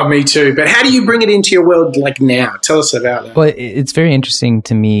me too. But how do you bring it into your world now? Tell us about that. Well, it's very interesting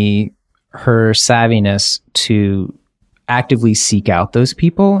to me, her savviness to actively seek out those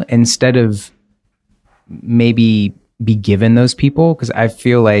people instead of maybe be given those people. Because I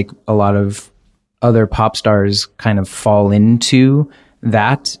feel like a lot of other pop stars kind of fall into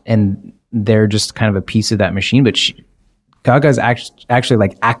that and they're just kind of a piece of that machine. But Gaga's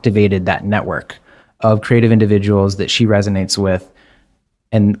actually activated that network of creative individuals that she resonates with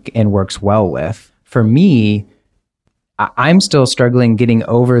and works well with. For me, I'm still struggling getting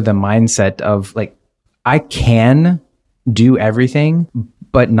over the mindset of I can do everything,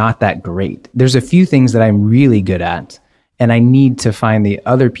 but not that great. There's a few things that I'm really good at, and I need to find the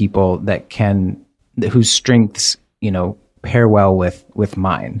other people whose strengths, pair well with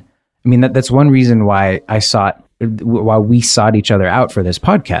mine. I mean, that's one reason why we sought each other out for this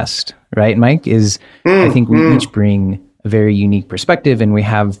podcast, right, Mike? I think we each bring a very unique perspective and we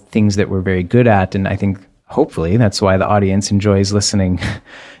have things that we're very good at. And I think hopefully that's why the audience enjoys listening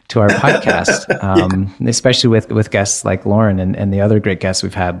to our podcast, especially with guests like Lauren and the other great guests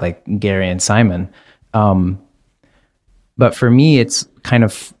we've had like Gary and Simon. But for me, it's kind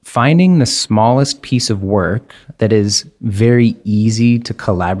of finding the smallest piece of work that is very easy to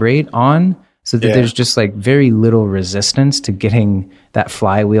collaborate on, so that there's just very little resistance to getting that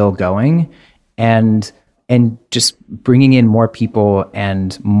flywheel going, and just bringing in more people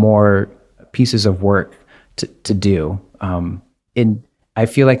and more pieces of work to do. And I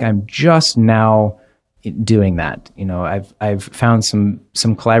feel like I'm just now doing that. I've found some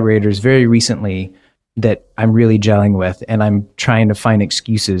collaborators very recently that I'm really gelling with, and I'm trying to find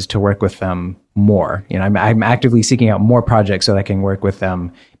excuses to work with them more. I'm actively seeking out more projects so that I can work with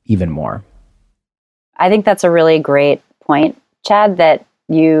them even more. I think that's a really great point, Chad, that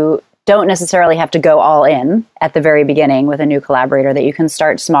you don't necessarily have to go all in at the very beginning with a new collaborator, that you can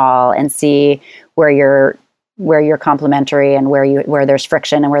start small and see where you're complementary and where there's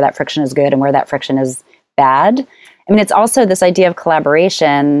friction and where that friction is good and where that friction is bad. I mean, it's also this idea of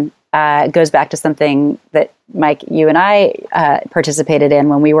collaboration goes back to something that Mike, you and I participated in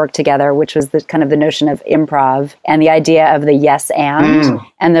when we worked together, which was the kind of the notion of improv and the idea of the yes and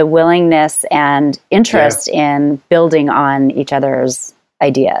the willingness and interest in building on each other's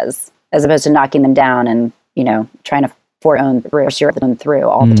ideas, as opposed to knocking them down and trying to force them through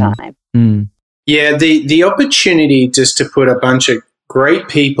all the time. Yeah, the opportunity just to put a bunch of great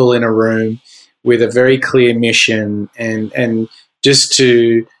people in a room with a very clear mission and just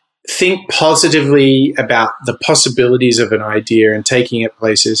to think positively about the possibilities of an idea and taking it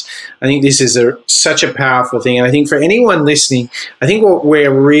places. I think this is such a powerful thing. And I think for anyone listening, I think what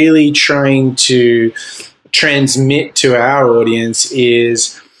we're really trying to transmit to our audience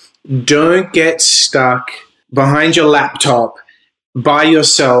is don't get stuck behind your laptop by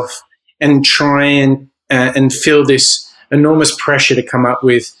yourself and try and feel this enormous pressure to come up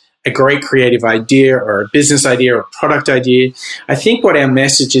with a great creative idea or a business idea or a product idea. I think what our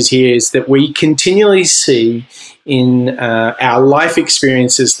message is here is that we continually see in our life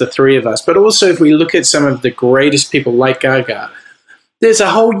experiences, the three of us, but also if we look at some of the greatest people like Gaga, there's a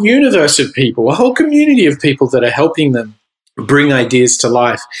whole universe of people, a whole community of people that are helping them bring ideas to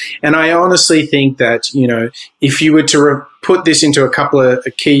life. And I honestly think that, you know, if you were to put this into a couple of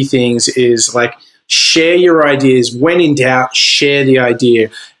key things is like, share your ideas. When in doubt, share the idea.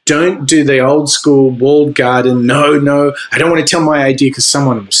 Don't do the old school walled garden. No, I don't want to tell my idea because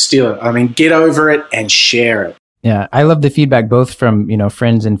someone will steal it. I mean, get over it and share it. Yeah, I love the feedback both from, you know,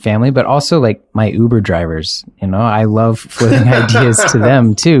 friends and family, but also like my Uber drivers. You know, I love floating ideas to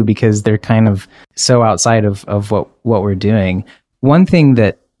them too, because they're kind of so outside of what we're doing. One thing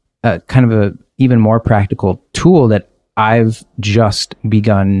that kind of a even more practical tool that I've just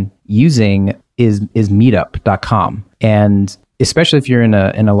begun using is meetup.com. And especially if you're in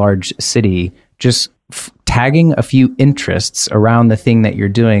a large city, just tagging a few interests around the thing that you're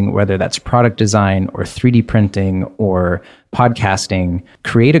doing, whether that's product design or 3D printing or podcasting,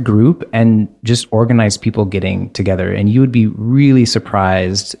 create a group and just organize people getting together. And you would be really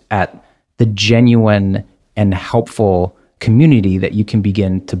surprised at the genuine and helpful community that you can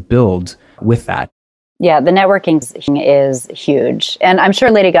begin to build with that. Yeah, the networking is huge. And I'm sure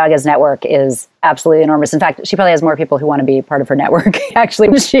Lady Gaga's network is absolutely enormous. In fact, she probably has more people who want to be part of her network, actually,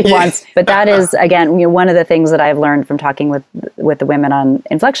 than she wants. But that is, again, you know, one of the things that I've learned from talking with the women on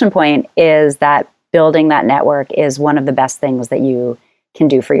Inflection Point is that building that network is one of the best things that you can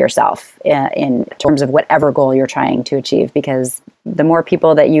do for yourself in terms of whatever goal you're trying to achieve. Because the more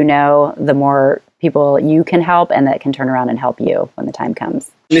people that you know, the more people you can help and that can turn around and help you when the time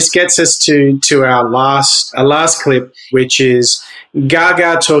comes. This gets us to our last clip, which is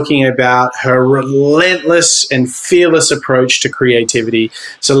Gaga talking about her relentless and fearless approach to creativity.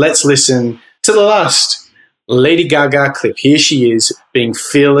 So let's listen to the last Lady Gaga clip. Here she is, being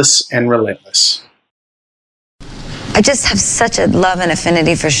fearless and relentless. I just have such a love and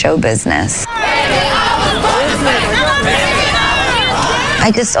affinity for show business. I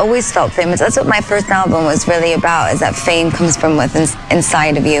just always felt famous. That's what my first album was really about, is that fame comes from within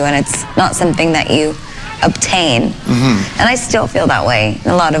inside of you, and it's not something that you obtain. And I still feel that way in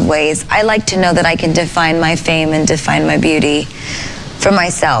a lot of ways. I like to know that I can define my fame and define my beauty for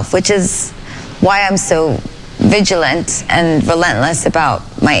myself, which is why I'm so vigilant and relentless about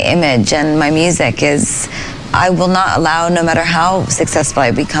my image and my music. Is I will not allow, no matter how successful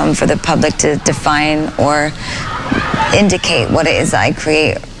I become, for the public to define or indicate what it is that I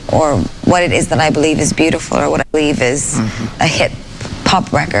create or what it is that I believe is beautiful or what I believe is a hit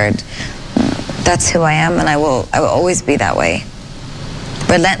pop record. That's who I am, and I will always be that way.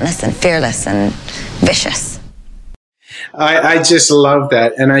 Relentless and fearless and vicious. I just love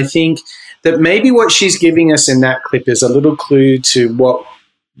that. And I think that maybe what she's giving us in that clip is a little clue to what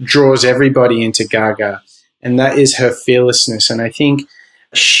draws everybody into Gaga, and that is her fearlessness. And I think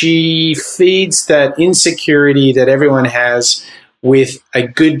she feeds that insecurity that everyone has with a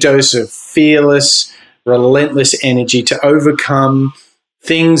good dose of fearless, relentless energy to overcome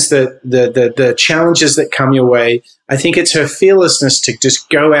things that the challenges that come your way. I think it's her fearlessness to just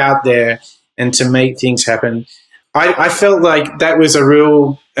go out there and to make things happen. I felt like that was a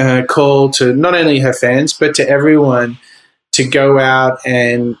real call to not only her fans, but to everyone to go out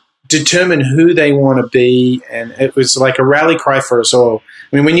and determine who they want to be. And it was like a rally cry for us all.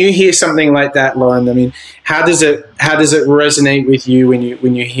 I mean, when you hear something like that, Lauren, I mean, how does it resonate with you when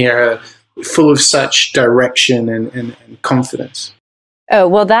you hear her full of such direction and confidence? Oh,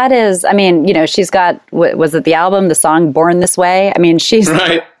 well, that is, I mean, you know, she's got, was it the album, the song Born This Way? I mean, she's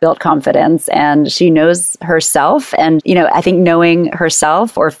built confidence and she knows herself. And, you know, I think knowing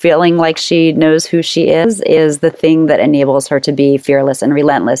herself or feeling like she knows who she is the thing that enables her to be fearless and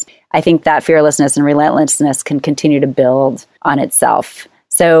relentless. I think that fearlessness and relentlessness can continue to build on itself.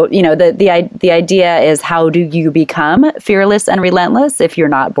 So, you know, the idea is, how do you become fearless and relentless if you're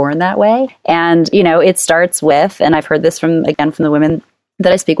not born that way? And, you know, it starts with, and I've heard this from the women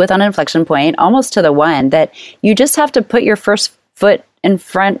that I speak with on Inflection Point, almost to the one, that you just have to put your first foot in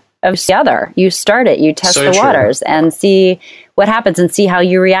front of the other. You start it, you test the waters and see what happens and see how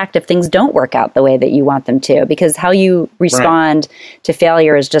you react if things don't work out the way that you want them to, because how you respond to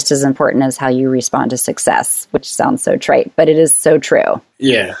failure is just as important as how you respond to success, which sounds so trite, but it is so true.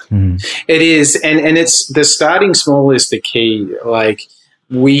 Yeah, it is. And it's the starting small is the key. Like,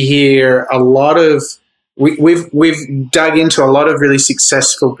 we hear a lot of, we've dug into a lot of really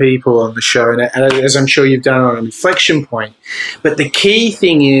successful people on the show, and as I'm sure you've done on an inflection point. But the key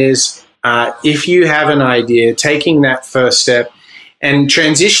thing is, if you have an idea, taking that first step and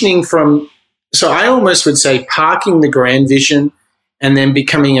transitioning from, so I almost would say parking the grand vision and then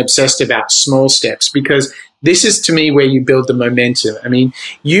becoming obsessed about small steps, because this is, to me, where you build the momentum. I mean,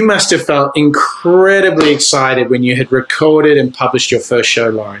 you must have felt incredibly excited when you had recorded and published your first show,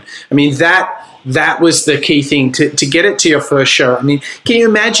 Lauren. I mean, that was the key thing, to get it to your first show. I mean, can you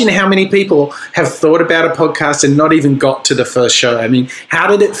imagine how many people have thought about a podcast and not even got to the first show? I mean, how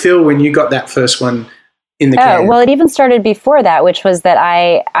did it feel when you got that first one in the can? Well, it even started before that, which was that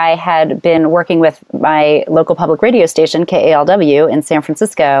I had been working with my local public radio station, KALW, in San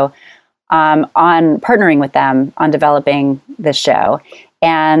Francisco, on partnering with them on developing this show.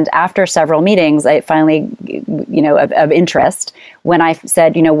 And after several meetings, I finally, of interest, when I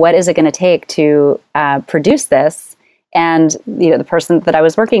said, what is it going to take to produce this? And, the person that I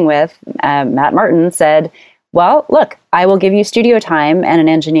was working with, Matt Martin, said, well, look, I will give you studio time and an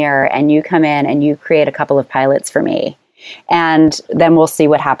engineer, and you come in and you create a couple of pilots for me. And then we'll see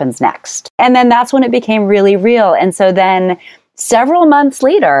what happens next. And then that's when it became really real. And so then several months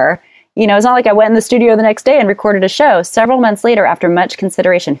later, it's not like I went in the studio the next day and recorded a show. Several months later, after much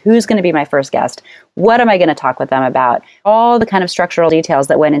consideration, who's going to be my first guest? What am I going to talk with them about? All the kind of structural details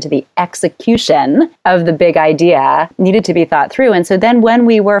that went into the execution of the big idea needed to be thought through. And so then when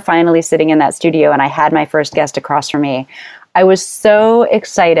we were finally sitting in that studio and I had my first guest across from me, I was so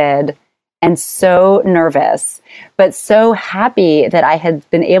excited and so nervous, but so happy that I had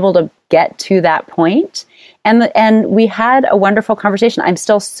been able to get to that point. And we had a wonderful conversation. I'm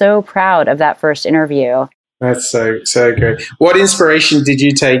still so proud of that first interview. That's so good. What inspiration did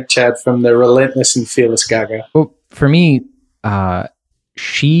you take, Chad, from the relentless and fearless Gaga? Well, for me,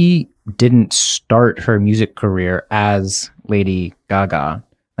 she didn't start her music career as Lady Gaga.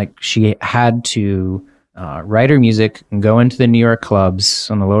 Like, she had to write her music and go into the New York clubs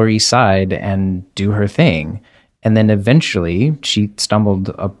on the Lower East Side and do her thing. And then eventually she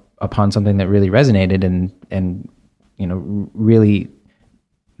stumbled upon something that really resonated and really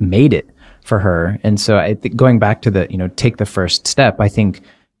made it for her. And so I think, going back to the take the first step, I think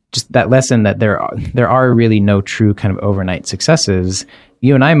just that lesson that there are really no true kind of overnight successes.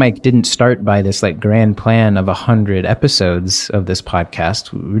 You and I, Mike, didn't start by this like grand plan of 100 episodes of this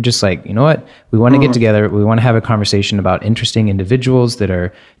podcast. We were just like, you know what, we want to get together, we want to have a conversation about interesting individuals that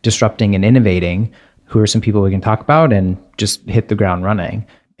are disrupting and innovating, who are some people we can talk about, and just hit the ground running.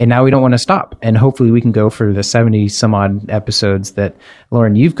 And now we don't want to stop. And hopefully we can go for the 70 some odd episodes that,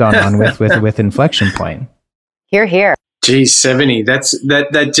 Lauren, you've gone on with Inflection Point. Hear, hear. Geez, 70.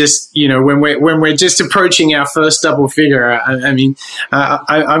 That just, when we're just approaching our first double figure, I'm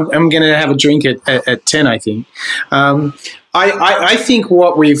going to have a drink at 10, I think. I think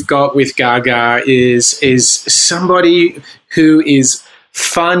what we've got with Gaga is somebody who is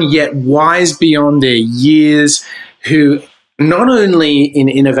fun yet wise beyond their years, who not only in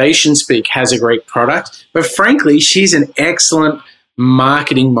innovation speak has a great product, but frankly, she's an excellent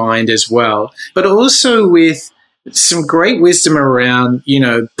marketing mind as well, but also with some great wisdom around,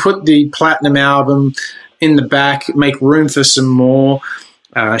 put the platinum album in the back, make room for some more.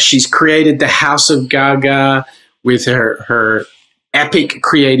 She's created the House of Gaga with her epic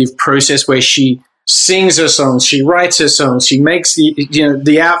creative process where she sings her songs, she writes her songs, she makes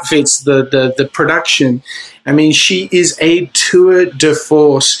the outfits, the production. I mean, she is a tour de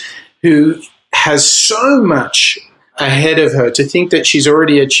force who has so much ahead of her. To think that she's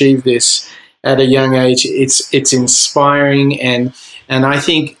already achieved this at a young age, it's inspiring, and I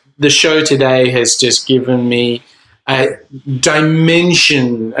think the show today has just given me a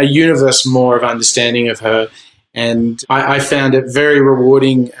dimension, a universe more of understanding of her. And I found it very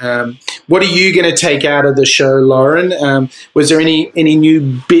rewarding. What are you going to take out of the show, Lauren? Was there any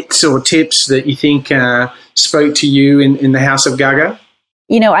new bits or tips that you think spoke to you in the House of Gaga?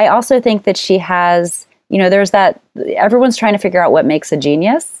 I also think that she has, there's that, everyone's trying to figure out what makes a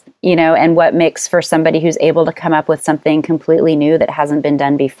genius, and what makes for somebody who's able to come up with something completely new that hasn't been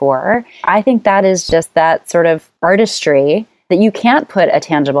done before. I think that is just that sort of artistry that you can't put a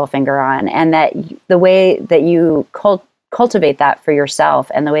tangible finger on, and that the way that you cultivate that for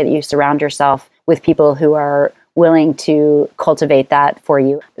yourself, and the way that you surround yourself with people who are willing to cultivate that for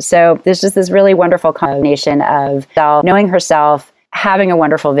you. So there's just this really wonderful combination of knowing herself, having a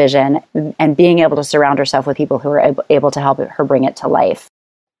wonderful vision, and being able to surround herself with people who are able to help her bring it to life.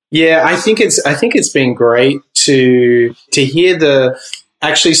 Yeah, I think it's been great to hear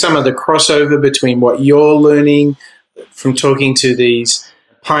actually some of the crossover between what you're learning from talking to these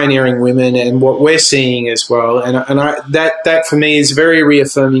pioneering women and what we're seeing as well. And that for me is very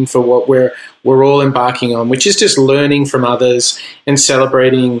reaffirming for what we're all embarking on, which is just learning from others and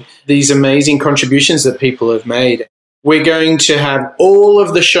celebrating these amazing contributions that people have made. We're going to have all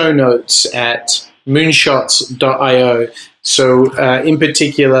of the show notes at moonshots.io. So in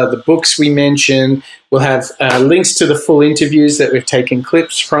particular, the books we mentioned, we'll have links to the full interviews that we've taken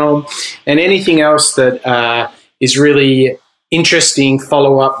clips from, and anything else that is really interesting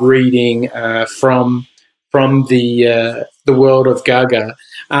follow-up reading from the world of Gaga.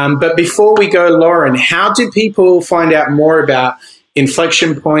 But before we go, Lauren, how do people find out more about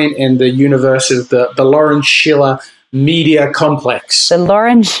Inflection Point and the universe of the Lauren Schiller Media Complex? The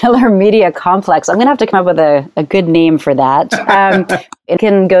Lauren Schiller Media Complex. I'm going to have to come up with a good name for that. You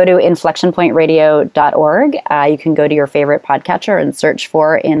can go to inflectionpointradio.org. You can go to your favorite podcatcher and search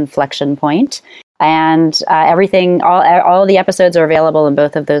for Inflection Point. And everything, all the episodes are available in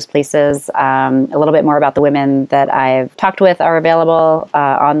both of those places. A little bit more about the women that I've talked with are available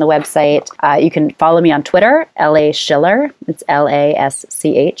on the website. You can follow me on Twitter, LA Schiller. It's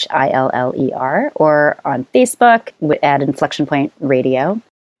LASCHILLER, or on Facebook at Inflection Point Radio. I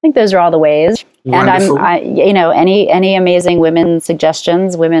think those are all the ways. Wonderful. And any amazing women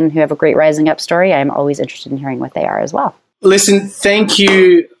suggestions, women who have a great rising up story, I'm always interested in hearing what they are as well. Listen, thank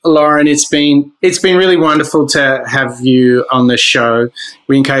you, Lauren. It's been really wonderful to have you on the show.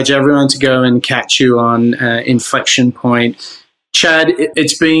 We encourage everyone to go and catch you on Inflection Point. Chad,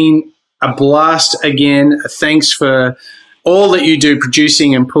 it's been a blast again. Thanks for all that you do,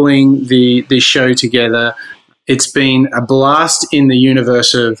 producing and pulling the show together. It's been a blast in the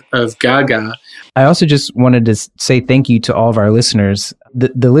universe of Gaga. I also just wanted to say thank you to all of our listeners.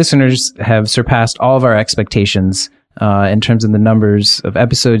 The listeners have surpassed all of our expectations in terms of the numbers of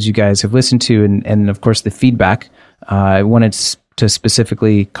episodes you guys have listened to and of course, the feedback. I wanted to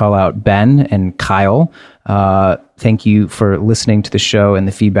specifically call out Ben and Kyle. Thank you for listening to the show and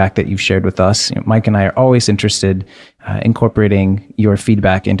the feedback that you've shared with us. Mike and I are always interested incorporating your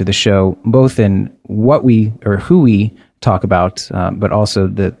feedback into the show, both in what we or who we talk about, but also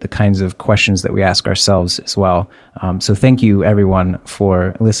the kinds of questions that we ask ourselves as well. So thank you, everyone,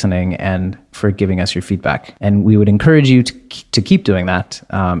 for listening and for giving us your feedback. And we would encourage you to keep doing that.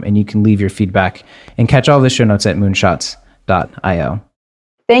 And you can leave your feedback and catch all the show notes at moonshots.io.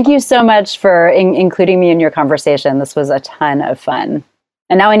 Thank you so much for including me in your conversation. This was a ton of fun.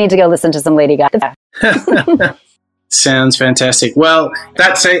 And now I need to go listen to some Lady Gaga. Sounds fantastic. Well,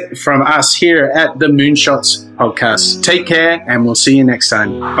 that's it from us here at the Moonshots podcast. Take care, and we'll see you next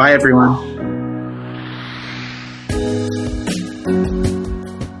time. Bye, everyone.